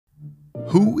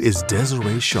Who is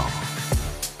Desiree Shaw?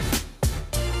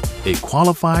 A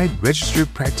qualified,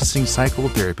 registered practicing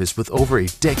psychotherapist with over a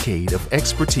decade of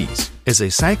expertise as a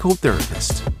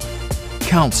psychotherapist,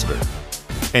 counselor,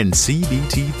 and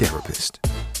CBT therapist.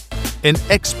 An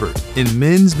expert in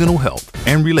men's mental health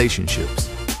and relationships.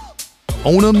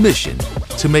 On a mission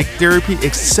to make therapy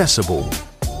accessible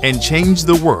and change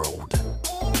the world,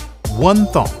 one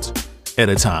thought at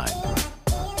a time.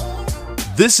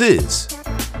 This is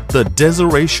the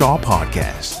Desiree Shaw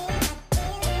Podcast.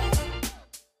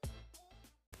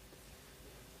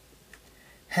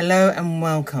 Hello and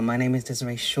welcome. My name is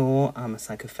Desiree Shaw. I'm a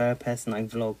psychotherapist and I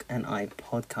vlog and I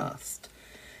podcast.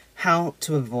 How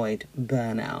to avoid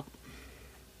burnout.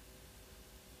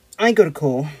 I got a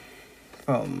call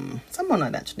from someone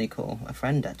I'd actually call a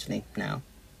friend now.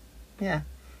 Yeah,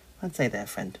 I'd say they're a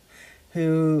friend.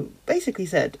 Who basically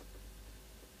said,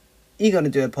 you got to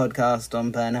do a podcast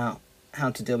on burnout, how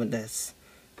to deal with this,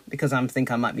 because I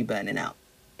think I might be burning out.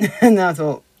 And I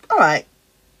thought, all right,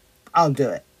 I'll do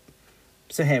it.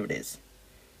 So here it is.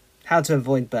 How to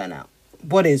avoid burnout.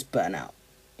 What is burnout?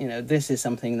 You know, this is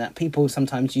something that people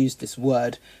sometimes use this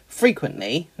word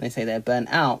frequently. They say they're burnt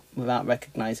out without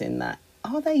recognizing that,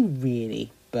 are they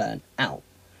really burnt out?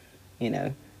 You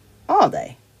know, are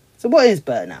they? So what is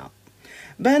burnout?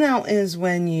 Burnout is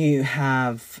when you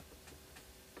have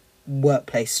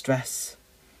workplace stress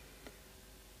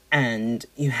and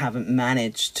you haven't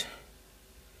managed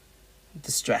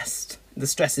the stress. The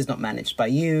stress is not managed by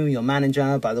you, your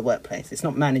manager, by the workplace. It's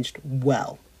not managed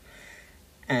well.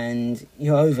 And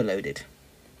you're overloaded.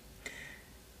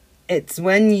 It's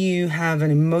when you have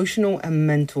an emotional and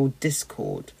mental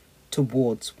discord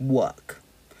towards work,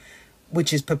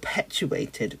 which is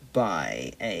perpetuated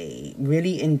by a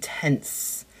really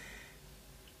intense,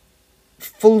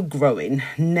 full-growing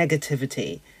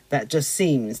negativity that just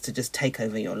seems to just take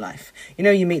over your life. You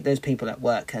know, you meet those people at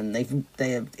work and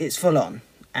it's full on.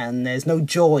 And there's no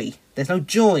joy. There's no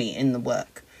joy in the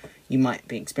work. You might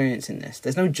be experiencing this.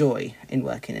 There's no joy in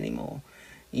working anymore.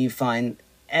 You find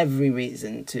every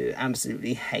reason to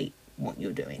absolutely hate what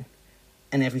you're doing.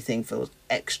 And everything feels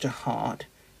extra hard.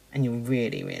 And you're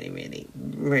really, really, really,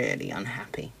 really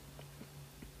unhappy.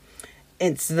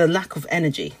 It's the lack of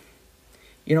energy.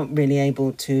 You're not really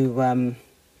able to...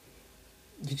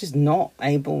 you're just not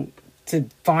able to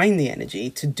find the energy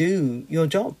to do your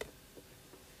job.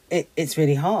 It's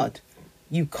really hard.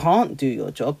 You can't do your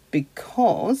job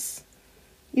because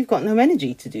you've got no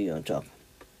energy to do your job.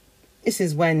 This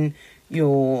is when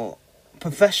your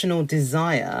professional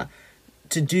desire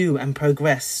to do and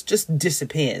progress just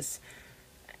disappears.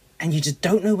 And you just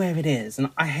don't know where it is.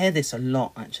 And I hear this a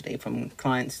lot, actually, from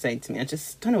clients who say to me, I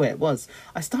just don't know where it was.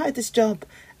 I started this job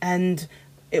and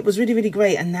it was really, really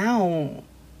great. And now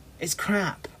it's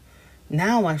crap.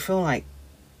 Now I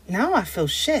feel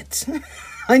shit.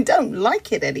 I don't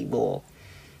like it anymore.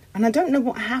 And I don't know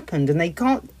what happened. And they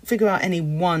can't figure out any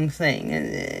one thing.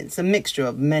 It's a mixture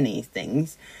of many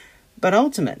things. But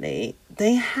ultimately,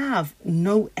 they have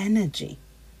no energy.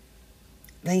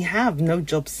 They have no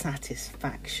job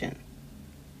satisfaction.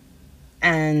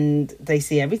 And they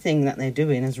see everything that they're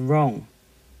doing as wrong.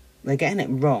 They're getting it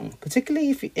wrong.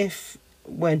 Particularly if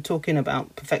we're talking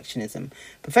about perfectionism.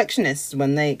 Perfectionists,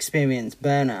 when they experience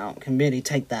burnout, can really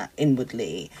take that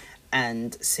inwardly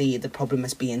and see the problem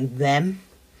as being them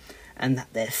and that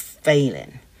they're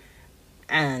failing.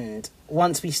 And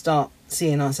once we start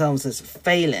seeing ourselves as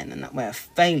failing and that we're a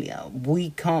failure, we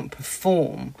can't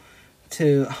perform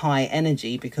to high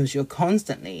energy because you're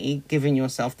constantly giving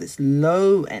yourself this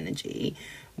low energy,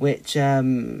 which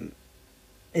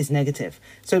is negative.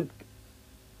 So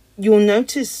you'll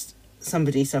notice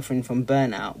somebody suffering from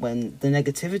burnout, when the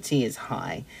negativity is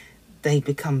high, they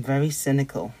become very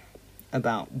cynical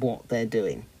about what they're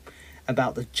doing,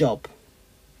 about the job.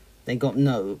 They got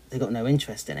no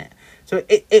interest in it. So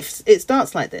it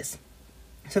starts like this.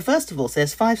 So first of all,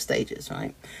 there's 5 stages,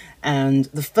 right? And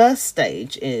the first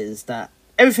stage is that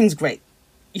everything's great.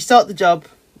 You start the job,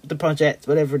 the project,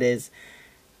 whatever it is,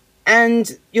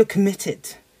 and you're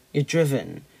committed. You're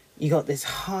driven. You got this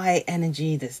high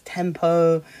energy, this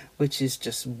tempo, which is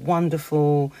just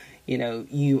wonderful. You know,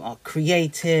 you are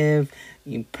creative,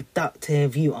 you're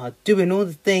productive, you are doing all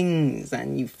the things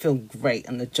and you feel great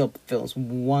and the job feels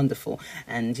wonderful.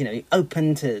 And, you know, you're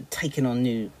open to taking on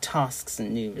new tasks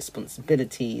and new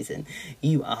responsibilities and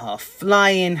you are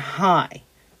flying high.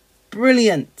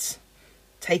 Brilliant.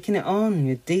 Taking it on,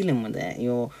 you're dealing with it.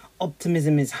 Your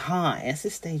optimism is high. This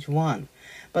is stage 1.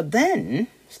 But then,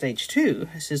 stage 2,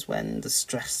 this is when the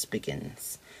stress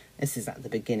begins. This is at the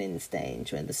beginning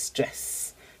stage when the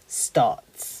stress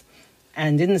starts.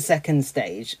 And in the second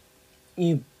stage,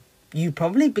 you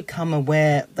probably become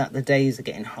aware that the days are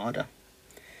getting harder.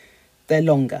 They're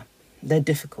longer. They're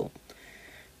difficult.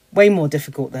 Way more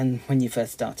difficult than when you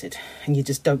first started. And you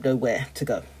just don't know where to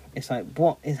go. It's like,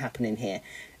 what is happening here?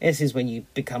 This is when you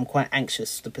become quite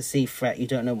anxious. The perceived threat, you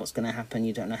don't know what's going to happen.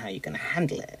 You don't know how you're going to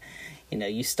handle it.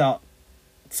 You start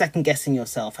second guessing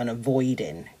yourself and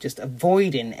avoiding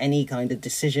any kind of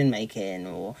decision making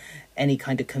or any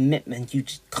kind of commitment. You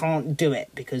just can't do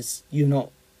it because you're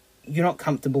not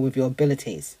comfortable with your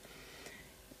abilities.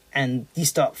 And you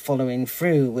start following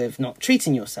through with not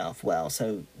treating yourself well.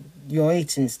 So your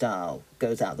eating style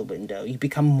goes out the window. You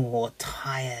become more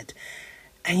tired.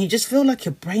 And you just feel like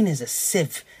your brain is a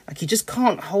sieve. Like you just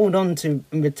can't hold on to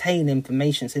and retain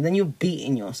information. So then you're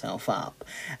beating yourself up.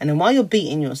 And then while you're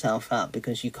beating yourself up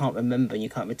because you can't remember, you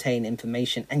can't retain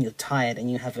information, and you're tired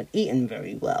and you haven't eaten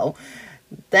very well,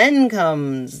 then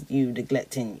comes you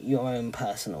neglecting your own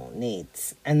personal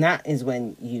needs. And that is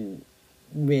when you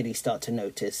really start to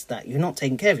notice that you're not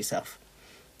taking care of yourself.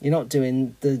 You're not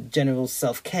doing the general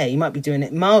self-care. You might be doing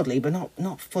it mildly, but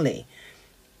not fully.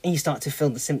 And you start to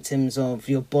feel the symptoms of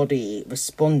your body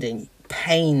responding.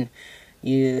 Pain.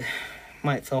 You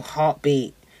might feel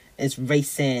heartbeat is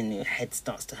racing. Your head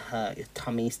starts to hurt. Your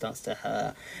tummy starts to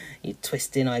hurt. You're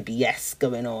twisting IBS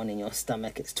going on in your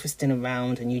stomach. It's twisting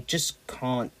around and you just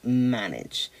can't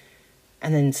manage.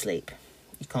 And then sleep.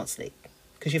 You can't sleep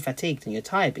because you're fatigued and you're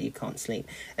tired, but you can't sleep.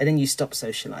 And then you stop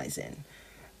socialising.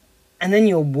 And then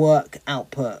your work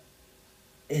output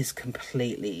is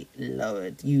completely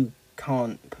lowered. You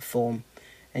can't perform,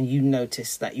 and you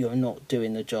notice that you're not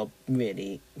doing the job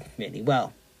really, really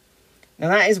well. Now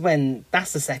that's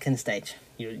the second stage.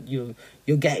 You're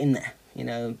getting there.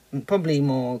 Probably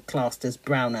more classed as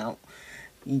brownout,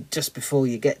 just before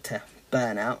you get to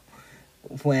burnout,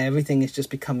 where everything is just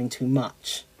becoming too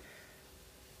much.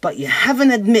 But you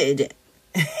haven't admitted it.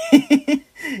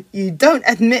 You don't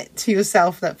admit to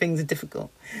yourself that things are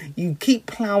difficult. You keep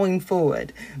ploughing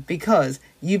forward because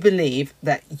you believe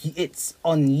that it's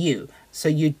on you. So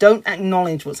you don't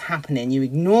acknowledge what's happening. You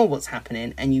ignore what's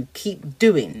happening and you keep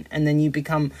doing. And then you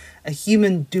become a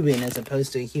human doing as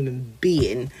opposed to a human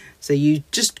being. So you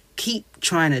just keep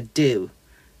trying to do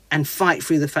and fight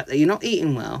through the fact that you're not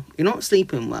eating well. You're not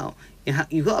sleeping well.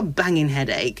 You've got a banging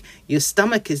headache. Your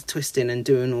stomach is twisting and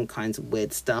doing all kinds of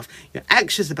weird stuff. You're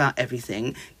anxious about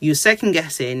everything. You're second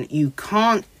guessing. You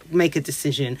can't make a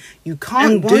decision. You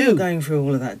can't and while you're going through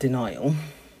all of that denial,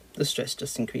 the stress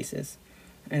just increases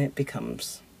and it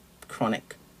becomes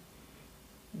chronic.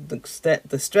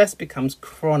 The stress becomes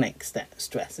chronic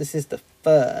stress. This is the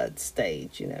third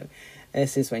stage,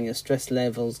 This is when your stress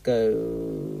levels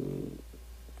go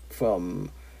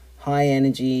from high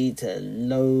energy to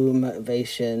low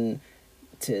motivation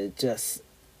to just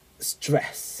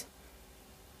stress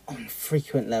on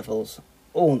frequent levels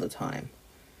all the time.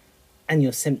 And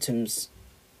your symptoms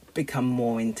become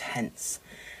more intense.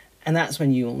 And that's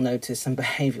when you'll notice some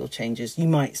behavioural changes. You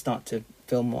might start to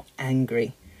feel more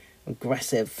angry,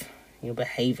 aggressive. Your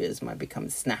behaviours might become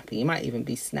snappy. You might even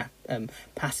be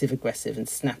passive aggressive and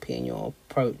snappy in your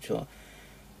approach, or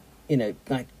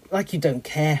like you don't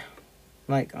care.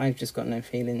 Like, I've just got no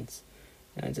feelings.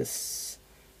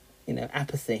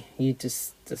 Apathy. You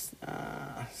just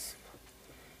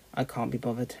I can't be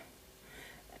bothered.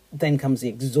 Then comes the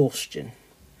exhaustion.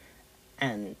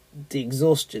 And the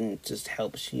exhaustion just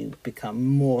helps you become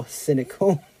more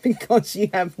cynical because you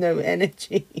have no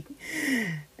energy.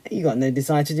 You got no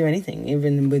desire to do anything.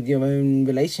 Even with your own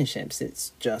relationships,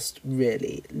 it's just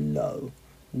really low.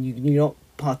 You're not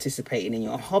participating in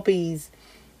your hobbies.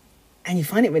 And you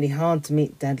find it really hard to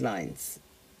meet deadlines.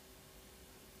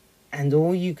 And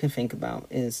all you can think about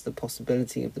is the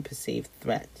possibility of the perceived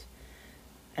threat.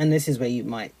 And this is where you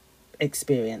might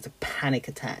experience panic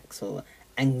attacks or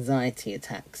anxiety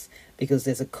attacks because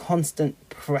there's a constant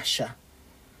pressure.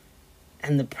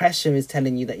 And the pressure is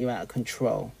telling you that you're out of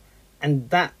control.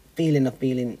 And that feeling of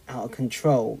being out of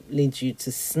control leads you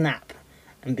to snap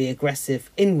and be aggressive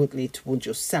inwardly towards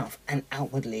yourself and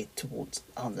outwardly towards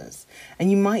others. And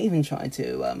you might even try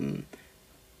to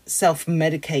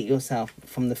self-medicate yourself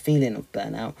from the feeling of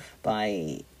burnout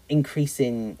by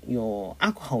increasing your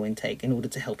alcohol intake in order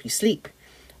to help you sleep,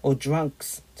 or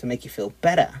drugs to make you feel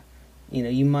better.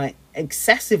 You might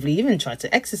excessively even try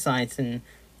to exercise and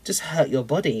just hurt your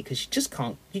body because you just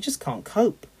can't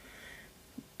cope.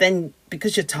 Then,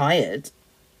 because you're tired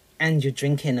and you're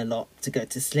drinking a lot to go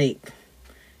to sleep,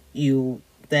 you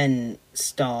then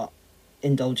start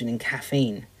indulging in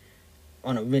caffeine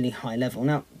on a really high level.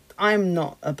 Now, I'm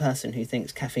not a person who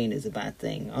thinks caffeine is a bad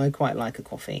thing. I quite like a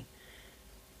coffee.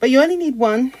 But you only need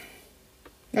one.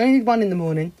 You only need one in the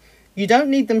morning. You don't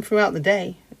need them throughout the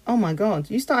day. Oh my God,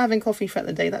 you start having coffee throughout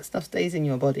the day, that stuff stays in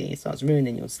your body. It starts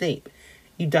ruining your sleep.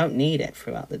 You don't need it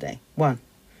throughout the day.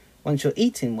 Once you're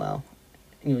eating well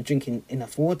and you're drinking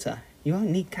enough water, you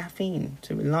won't need caffeine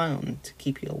to rely on to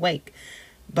keep you awake.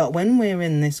 But when we're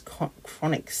in this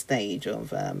chronic stage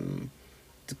of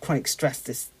chronic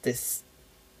stress, this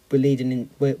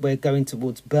we're going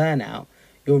towards burnout,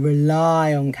 you'll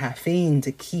rely on caffeine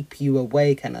to keep you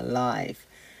awake and alive,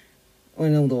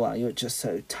 when all the while you're just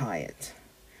so tired.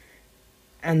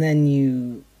 And then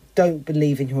you don't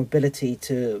believe in your ability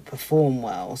to perform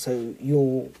well, so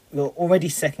you're already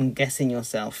second guessing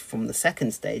yourself from the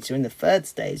second stage. You're in the third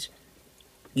stage.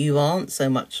 You aren't so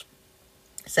much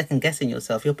second guessing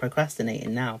yourself, you're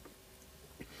procrastinating now,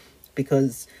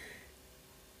 because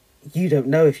you don't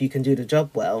know if you can do the job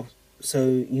well, so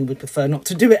you would prefer not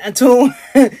to do it at all.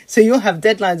 So you'll have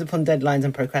deadlines upon deadlines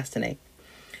and procrastinate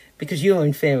because you're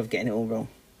in fear of getting it all wrong.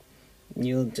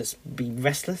 You'll just be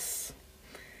restless,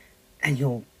 and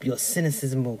your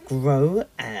cynicism will grow,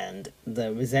 and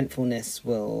the resentfulness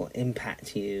will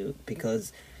impact you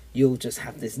because you'll just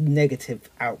have this negative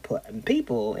output, and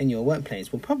people in your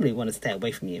workplace will probably want to stay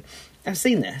away from you. I've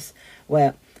seen this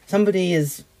where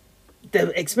they're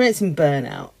experiencing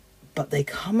burnout, but they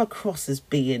come across as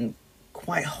being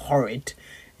quite horrid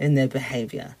in their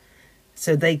behaviour.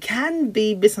 So they can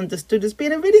be misunderstood as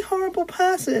being a really horrible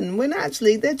person when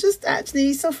actually they're just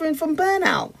actually suffering from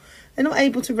burnout. They're not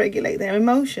able to regulate their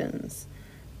emotions.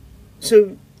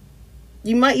 So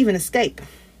you might even escape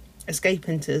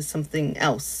into something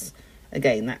else.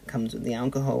 Again, that comes with the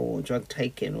alcohol or drug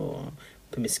taking or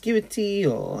promiscuity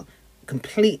or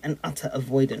complete and utter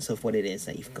avoidance of what it is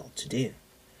that you've got to do.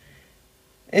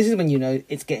 This is when you know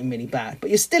it's getting really bad, but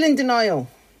you're still in denial.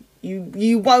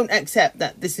 You won't accept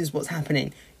that this is what's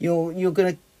happening. You're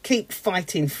going to keep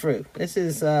fighting through. This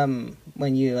is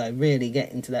when you really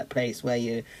get into that place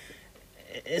where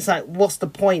it's like, what's the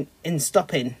point in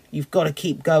stopping? You've got to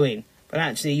keep going. But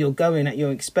actually you're going at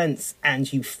your expense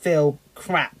and you feel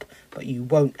crap, but you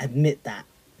won't admit that.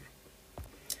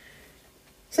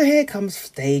 So here comes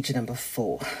stage number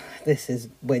 4. This is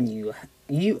when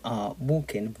you are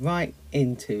walking right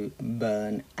into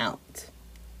burnout.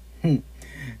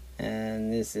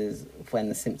 And this is when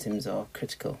the symptoms are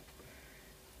critical.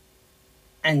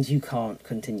 And you can't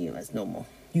continue as normal.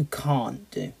 You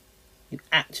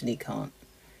actually can't.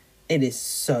 It is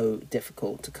so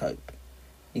difficult to cope.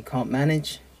 You can't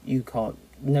manage. You can't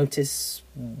notice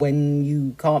when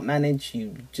you can't manage.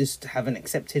 You just haven't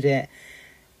accepted it.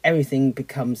 Everything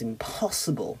becomes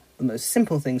impossible. The most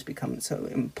simple things become so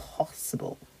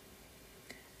impossible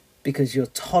because your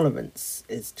tolerance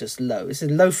is just low. This is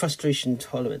low frustration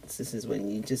tolerance. This is when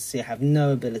you have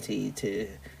no ability to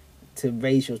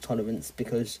raise your tolerance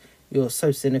because you're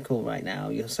so cynical right now.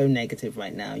 You're so negative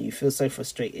right now. You feel so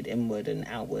frustrated inward and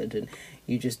outward, and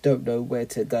you just don't know where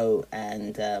to go.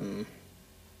 And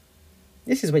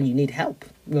this is when you need help.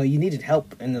 Well, you needed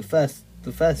help in the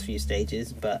first few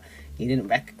stages, but you didn't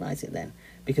recognize it then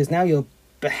because now your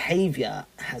behavior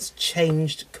has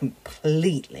changed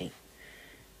completely,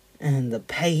 and the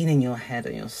pain in your head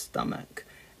and your stomach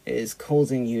is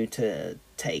causing you to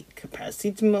take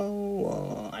paracetamol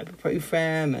or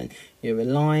ibuprofen, and you're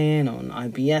relying on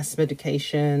IBS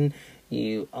medication.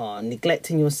 You are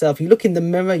neglecting yourself. You look in the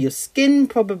mirror, your skin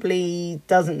probably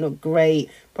doesn't look great,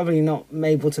 probably not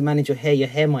able to manage your hair. Your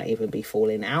hair might even be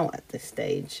falling out at this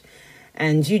stage.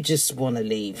 And you just want to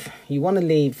leave. You want to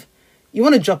leave. You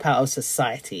want to drop out of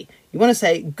society. You want to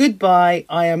say, goodbye,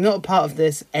 I am not a part of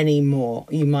this anymore.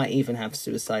 You might even have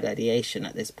suicide ideation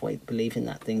at this point, believing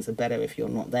that things are better if you're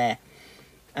not there.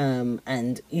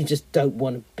 And you just don't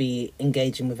want to be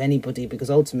engaging with anybody because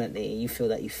ultimately you feel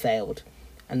that you failed.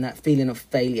 And that feeling of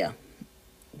failure,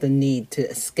 the need to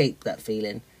escape that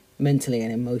feeling mentally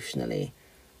and emotionally,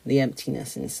 the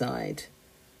emptiness inside,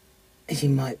 you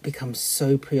might become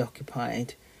so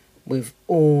preoccupied with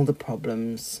all the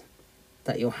problems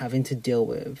that you're having to deal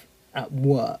with at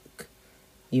work.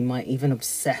 You might even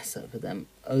obsess over them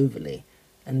overly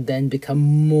and then become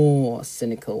more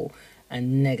cynical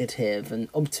and negative, and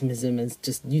optimism is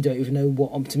just, you don't even know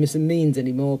what optimism means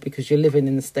anymore because you're living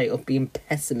in a state of being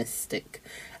pessimistic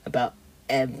about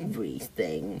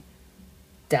everything,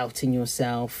 doubting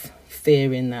yourself,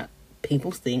 fearing that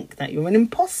people think that you're an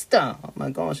imposter. Oh my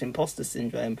gosh, imposter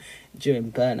syndrome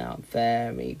during burnout,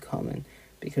 very common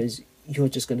because you're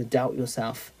just going to doubt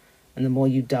yourself, and the more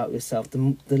you doubt yourself,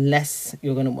 the less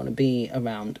you're going to want to be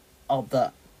around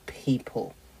other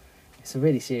people. It's a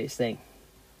really serious thing.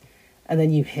 And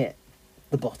then you hit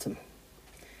the bottom.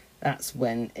 That's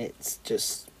when it's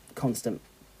just constant,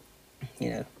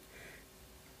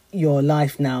 your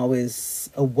life now is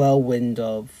a whirlwind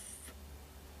of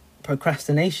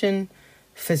procrastination,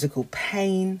 physical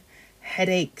pain,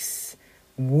 headaches,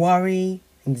 worry,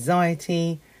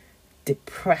 anxiety,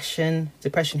 depression.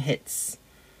 Depression hits.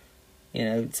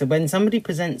 So when somebody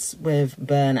presents with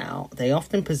burnout, they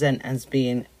often present as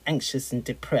being anxious and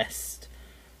depressed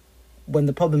when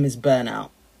the problem is burnout.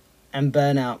 And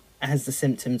burnout has the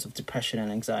symptoms of depression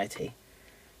and anxiety.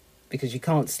 Because you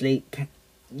can't sleep,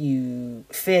 you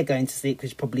fear going to sleep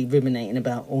because you're probably ruminating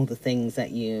about all the things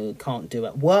that you can't do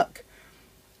at work.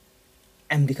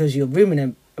 And because you're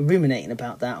ruminating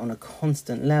about that on a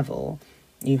constant level,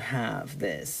 you have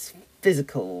this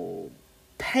physical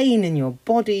pain in your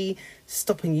body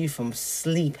stopping you from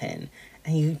sleeping.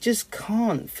 And you just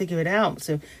can't figure it out.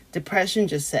 So depression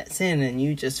just sets in and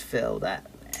you just feel that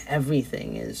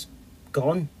everything is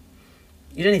gone.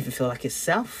 You don't even feel like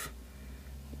yourself.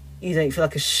 You don't feel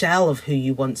like a shell of who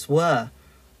you once were.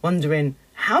 Wondering,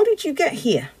 how did you get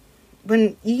here?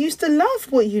 When you used to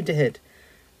love what you did.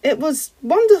 It was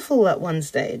wonderful at one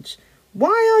stage. Why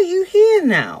are you here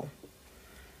now?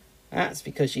 That's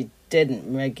because you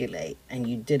didn't regulate and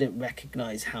you didn't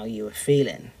recognize how you were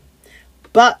feeling.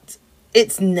 But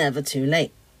it's never too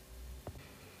late.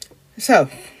 So,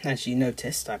 as you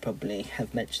noticed, I probably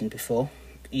have mentioned before,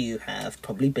 you have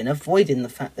probably been avoiding the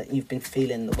fact that you've been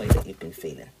feeling the way that you've been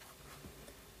feeling.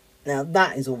 Now,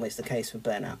 that is always the case with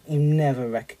burnout. You never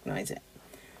recognize it.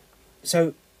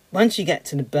 So, once you get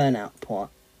to the burnout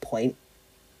point,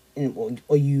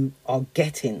 or you are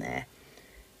getting there,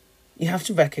 you have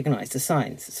to recognize the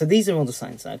signs. So these are all the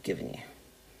signs that I've given you.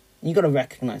 You've got to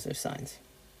recognize those signs.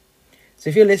 So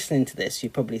if you're listening to this, you're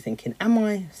probably thinking, am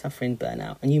I suffering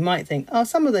burnout? And you might think, oh,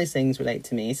 some of those things relate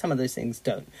to me, some of those things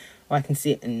don't. Or I can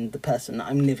see it in the person that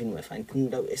I'm living with. I can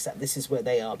notice that this is where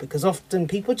they are. Because often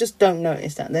people just don't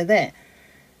notice that they're there.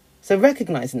 So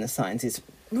recognizing the signs is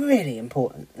really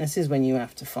important. This is when you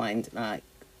have to find,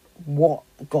 what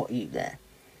got you there.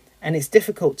 And it's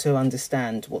difficult to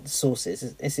understand what the source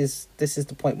is. This is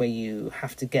the point where you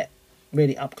have to get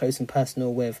really up close and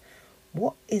personal with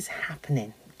what is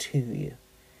happening to you.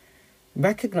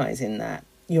 Recognizing that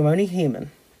you're only human.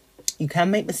 You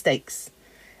can make mistakes.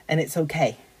 And it's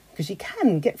okay. Because you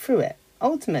can get through it.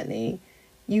 Ultimately,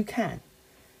 you can.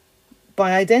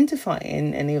 By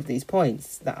identifying any of these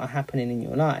points that are happening in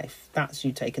your life, that's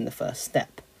you taking the first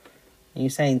step. And you're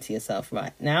saying to yourself,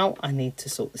 right, now I need to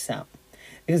sort this out.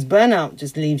 Because burnout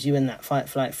just leaves you in that fight,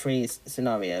 flight, freeze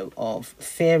scenario of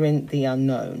fearing the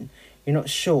unknown. You're not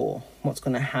sure what's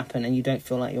going to happen and you don't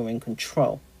feel like you're in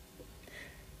control.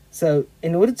 So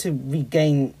in order to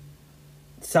regain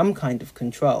some kind of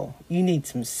control, you need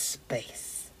some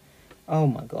space. Oh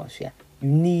my gosh, yeah. You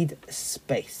need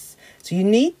space. So you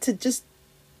need to just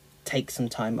take some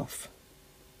time off.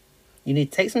 You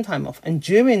need to take some time off. And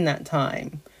during that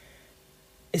time,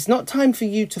 it's not time for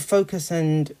you to focus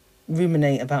and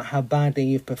ruminate about how badly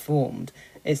you've performed.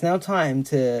 It's now time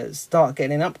to start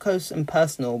getting up close and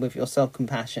personal with your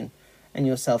self-compassion and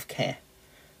your self-care.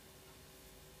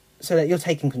 So that you're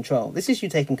taking control. This is you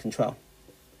taking control.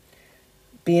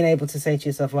 Being able to say to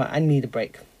yourself, right, I need a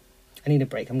break. I need a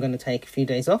break. I'm going to take a few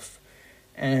days off.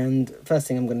 And first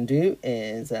thing I'm going to do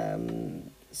is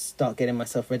start getting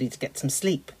myself ready to get some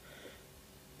sleep.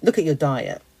 Look at your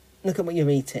diet. Look at what you're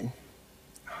eating.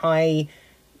 High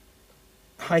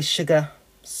sugar,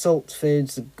 salt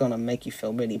foods are going to make you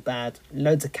feel really bad.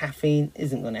 Loads of caffeine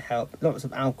isn't going to help. Lots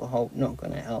of alcohol, not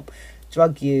going to help.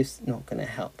 Drug use, not going to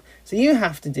help. So you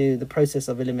have to do the process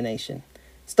of elimination.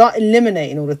 Start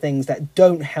eliminating all the things that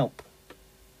don't help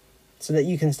so that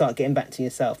you can start getting back to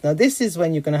yourself. Now, this is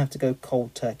when you're going to have to go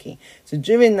cold turkey. So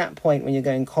during that point when you're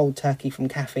going cold turkey from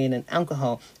caffeine and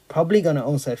alcohol, probably going to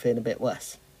also feel a bit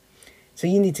worse. So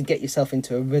you need to get yourself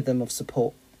into a rhythm of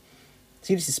support.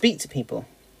 So you need to speak to people,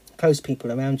 close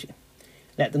people around you.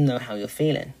 Let them know how you're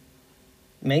feeling.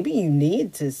 Maybe you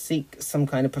need to seek some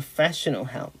kind of professional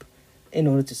help in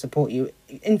order to support you.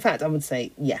 In fact, I would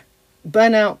say, yeah,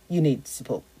 burnout, you need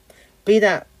support. Be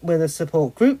that with a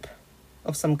support group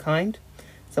of some kind,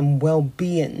 some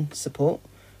well-being support,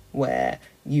 where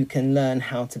you can learn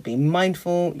how to be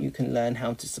mindful, you can learn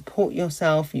how to support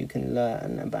yourself, you can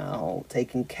learn about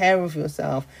taking care of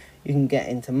yourself, you can get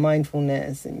into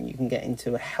mindfulness, and you can get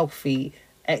into a healthy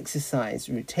exercise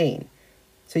routine.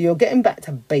 So you're getting back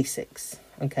to basics,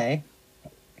 okay?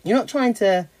 You're not trying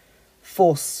to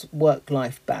force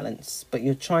work-life balance, but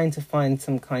you're trying to find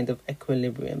some kind of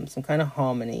equilibrium, some kind of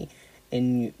harmony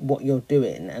in what you're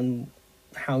doing and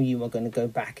how you are going to go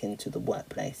back into the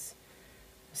workplace.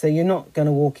 So you're not going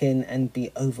to walk in and be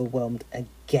overwhelmed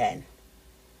again.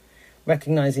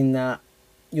 Recognizing that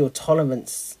your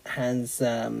tolerance has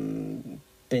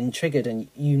been triggered, and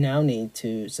you now need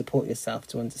to support yourself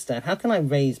to understand, how can I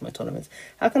raise my tolerance?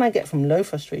 How can I get from low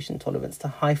frustration tolerance to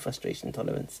high frustration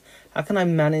tolerance? How can I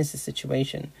manage the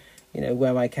situation,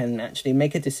 where I can actually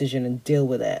make a decision and deal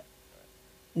with it,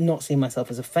 not see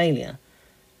myself as a failure,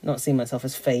 not see myself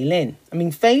as failing. I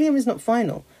mean, failure is not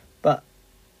final, but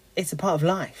it's a part of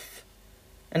life.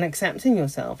 And accepting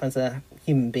yourself as a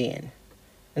human being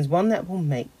as one that will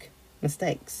make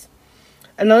mistakes.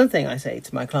 Another thing I say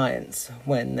to my clients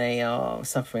when they are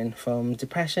suffering from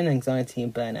depression, anxiety,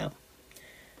 and burnout: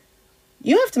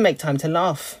 you have to make time to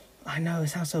laugh. I know, it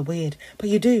sounds so weird, but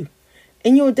you do.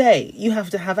 In your day, you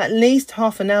have to have at least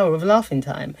half an hour of laughing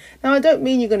time. Now, I don't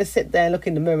mean you're going to sit there, look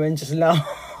in the mirror and just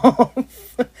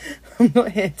laugh. I'm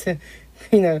not here to,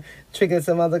 trigger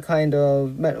some other kind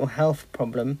of mental health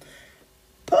problem.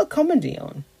 Put a comedy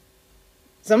on.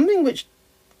 Something which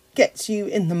gets you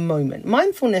in the moment.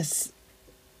 Mindfulness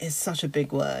is such a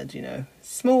big word, It's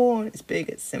small, it's big,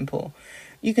 it's simple.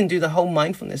 You can do the whole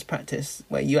mindfulness practice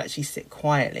where you actually sit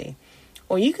quietly,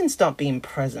 or you can start being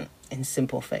present in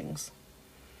simple things.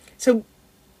 So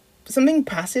something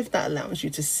passive that allows you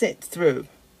to sit through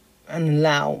and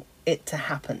allow it to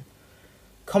happen.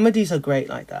 Comedies are great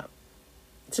like that.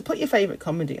 So put your favourite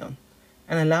comedy on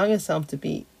and allow yourself to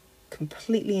be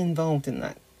completely involved in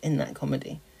that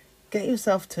comedy. Get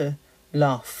yourself to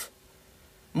laugh.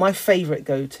 My favourite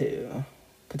go-to,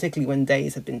 particularly when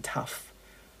days have been tough,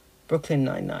 Brooklyn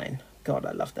Nine-Nine. God,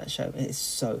 I love that show. It is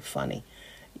so funny.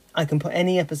 I can put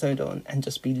any episode on and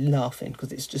just be laughing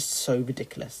because it's just so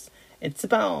ridiculous. It's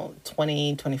about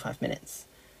 20-25 minutes.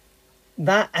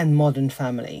 That and Modern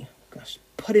Family. Gosh,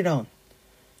 put it on.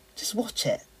 Just watch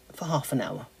it for half an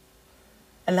hour.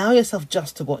 Allow yourself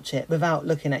just to watch it without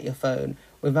looking at your phone,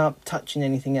 without touching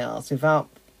anything else, without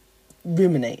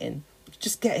ruminating.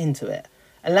 Just get into it.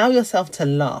 Allow yourself to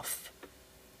laugh.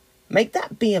 Make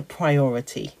that be a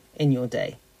priority in your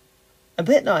day. A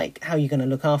bit like how you're going to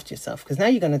look after yourself, because now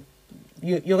you're going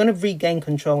to regain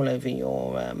control over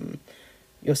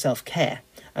your self-care.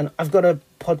 And I've got a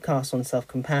podcast on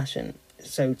self-compassion.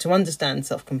 So to understand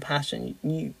self-compassion,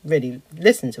 you really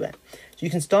listen to it. So you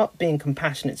can start being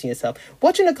compassionate to yourself.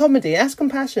 Watching a comedy, that's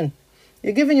compassion.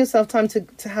 You're giving yourself time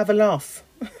to have a laugh.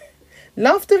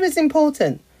 Laughter is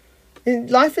important.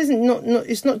 Life isn't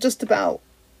it's not just about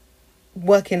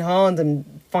working hard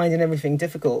and finding everything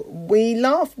difficult. We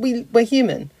laugh. We're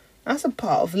human. That's a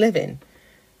part of living.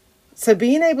 So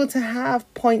being able to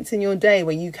have points in your day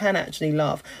where you can actually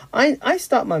laugh. I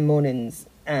start my mornings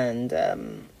and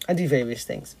I do various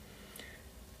things.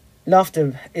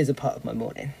 Laughter is a part of my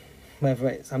morning. Whether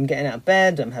it's I'm getting out of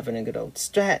bed, I'm having a good old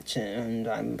stretch, and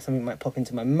something might pop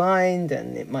into my mind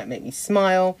and it might make me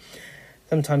smile.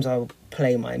 Sometimes I'll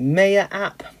play my Maya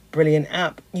app, brilliant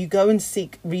app. You go and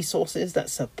seek resources that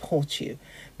support you.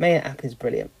 Maya app is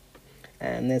brilliant.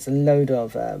 And there's a load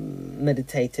of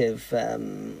meditative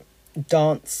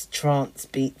dance, trance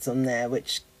beats on there,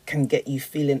 which can get you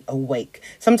feeling awake.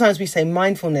 Sometimes we say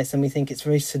mindfulness and we think it's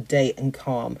very sedate and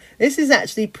calm. This is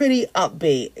actually pretty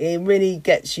upbeat. It really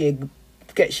gets you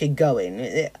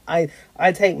going.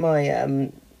 I take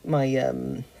my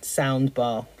sound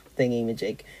bar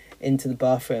thingy-majig into the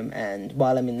bathroom, and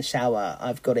while I'm in the shower,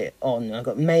 I've got it on. I've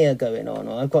got Maya going on,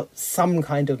 or I've got some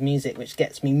kind of music which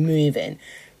gets me moving,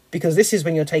 because this is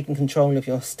when you're taking control of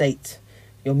your state.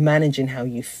 You're managing how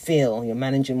you feel. You're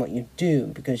managing what you do,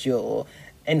 because you're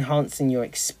enhancing your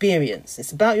experience.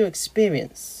 It's about your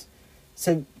experience.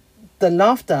 So the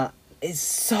laughter is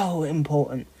so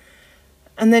important.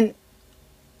 And then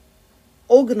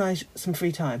organize some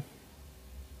free time.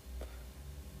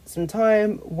 Some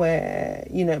time where,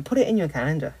 put it in your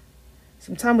calendar.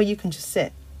 Some time where you can just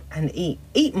sit and eat.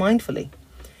 Eat mindfully.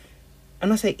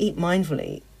 And I say eat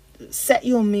mindfully. Set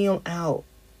your meal out.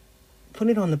 Put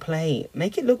it on the plate.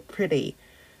 Make it look pretty.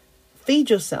 Feed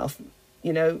yourself,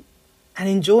 and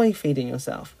enjoy feeding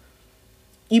yourself.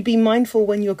 You be mindful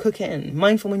when you're cooking.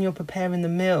 Mindful when you're preparing the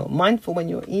meal. Mindful when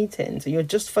you're eating. So you're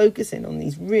just focusing on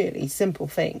these really simple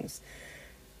things.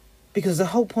 Because the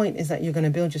whole point is that you're going to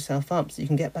build yourself up so you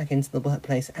can get back into the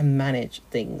workplace and manage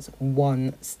things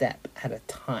one step at a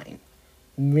time.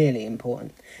 Really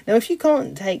important. Now, if you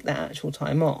can't take that actual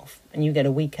time off and you get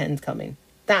a weekend coming,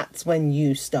 that's when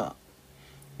you start.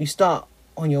 You start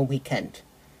on your weekend.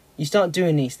 You start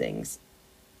doing these things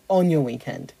on your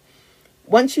weekend.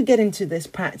 Once you get into this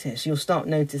practice, you'll start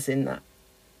noticing that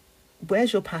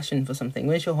where's your passion for something?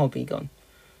 Where's your hobby gone?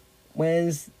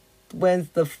 Where's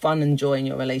the fun and joy in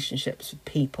your relationships with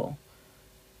people?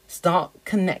 Start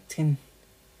connecting.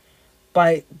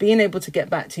 By being able to get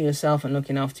back to yourself and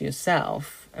looking after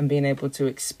yourself, and being able to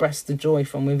express the joy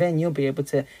from within, you'll be able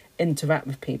to interact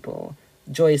with people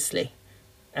joyously.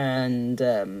 And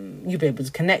you'll be able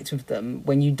to connect with them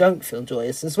when you don't feel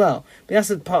joyous as well. But that's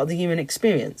a part of the human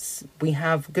experience. We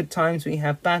have good times, we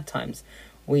have bad times.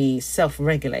 We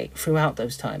self-regulate throughout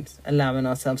those times, allowing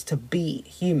ourselves to be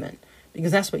human,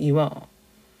 because that's what you are.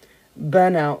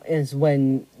 Burnout is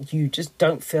when you just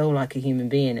don't feel like a human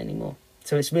being anymore.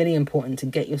 So it's really important to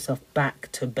get yourself back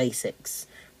to basics.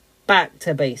 Back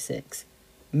to basics.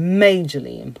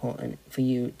 Majorly important for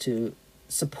you to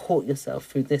support yourself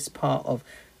through this part of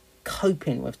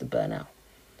coping with the burnout,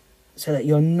 so that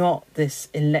you're not this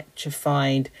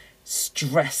electrified,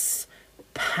 stress,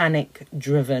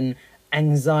 panic-driven,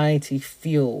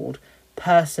 anxiety-fueled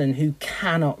person who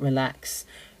cannot relax,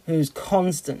 who's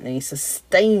constantly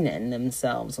sustaining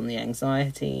themselves on the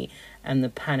anxiety and the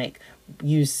panic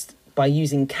by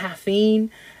using caffeine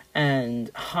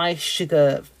and high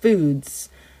sugar foods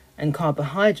and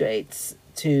carbohydrates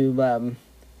to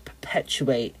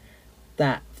perpetuate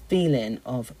that feeling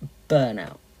of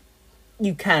burnout.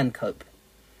 You can cope.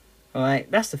 All right,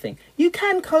 that's the thing. You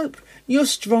can cope. You're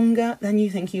stronger than you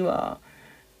think you are.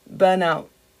 Burnout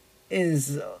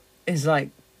is like,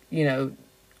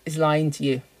 is lying to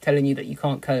you, telling you that you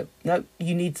can't cope. No,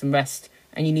 you need some rest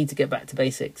and you need to get back to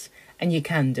basics, and you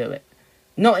can do it.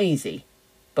 Not easy,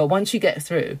 but once you get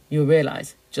through, you'll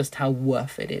realise just how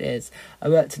worth it is. I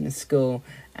worked in a school,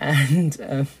 and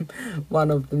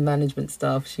one of the management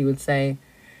staff, she would say,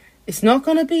 "It's not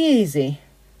going to be easy,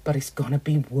 but it's going to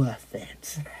be worth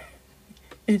it."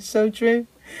 It's so true.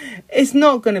 It's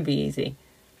not going to be easy,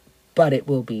 but it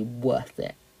will be worth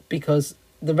it, because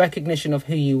the recognition of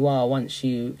who you are, once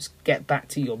you get back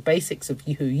to your basics of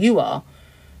who you are,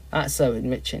 that's so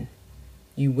enriching.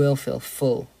 You will feel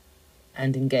full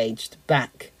and engaged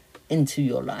back into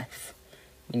your life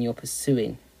when you're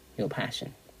pursuing your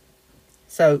passion.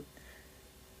 So,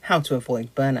 how to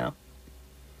avoid burnout?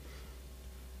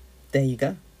 There you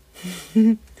go.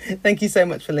 Thank you so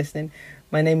much for listening.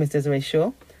 My name is Desiree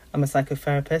Shaw. I'm a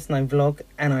psychotherapist, and I vlog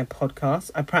and I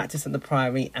podcast. I practice at the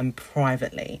Priory and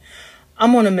privately.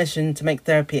 I'm on a mission to make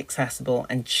therapy accessible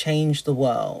and change the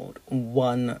world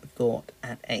one thought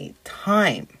at a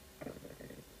time.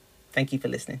 Thank you for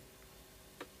listening.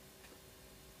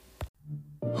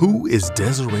 Who is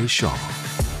Desiree Shaw?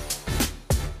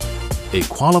 A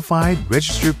qualified,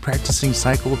 registered practicing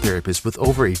psychotherapist with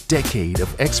over a decade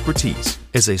of expertise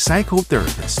as a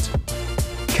psychotherapist,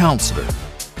 counselor,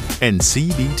 and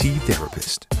CBT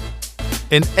therapist.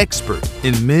 An expert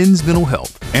in men's mental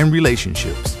health and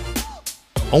relationships.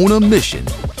 On a mission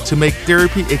to make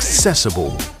therapy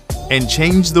accessible and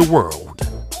change the world,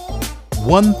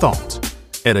 one thought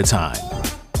at a time.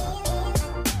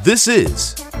 This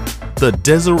is the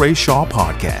Desiree Shaw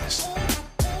Podcast.